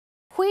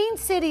Queen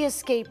City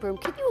escape room.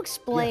 Can you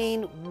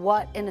explain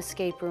what an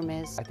escape room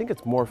is? I think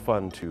it's more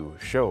fun to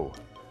show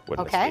what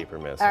an Okay. escape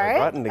room is. All I right.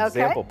 brought an Okay.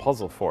 example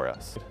puzzle for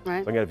us. Right. So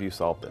I'm gonna have you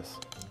solve this.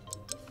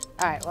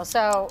 All right, well,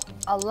 so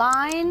a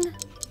line,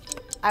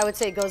 I would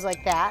say goes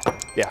like that.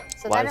 Yeah.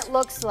 So then it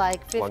looks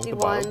like along the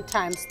 51 bottom.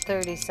 times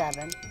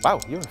 37. Wow,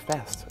 you were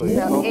fast.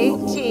 So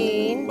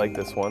 18. Like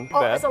this one.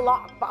 Oh, Bad. it's a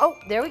lot. Oh,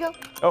 there we go.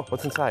 Oh,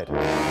 what's inside?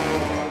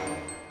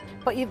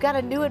 But you've got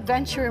a new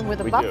adventure room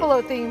with a We do.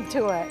 buffalo theme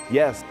to it.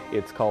 Yes,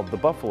 it's called The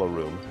Buffalo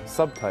Room.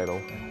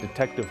 Subtitle,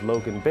 Detective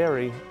Logan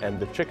Berry and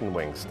the Chicken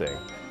Wing Sting.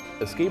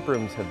 Escape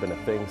rooms have been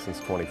a thing since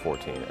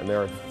 2014, and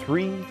there are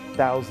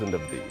 3,000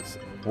 of these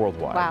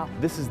worldwide. Wow.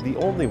 This is the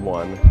only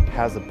one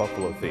has a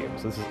buffalo theme.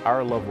 So this is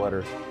our love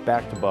letter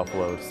back to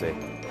Buffalo to say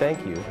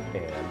thank you,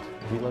 and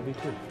we love you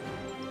too.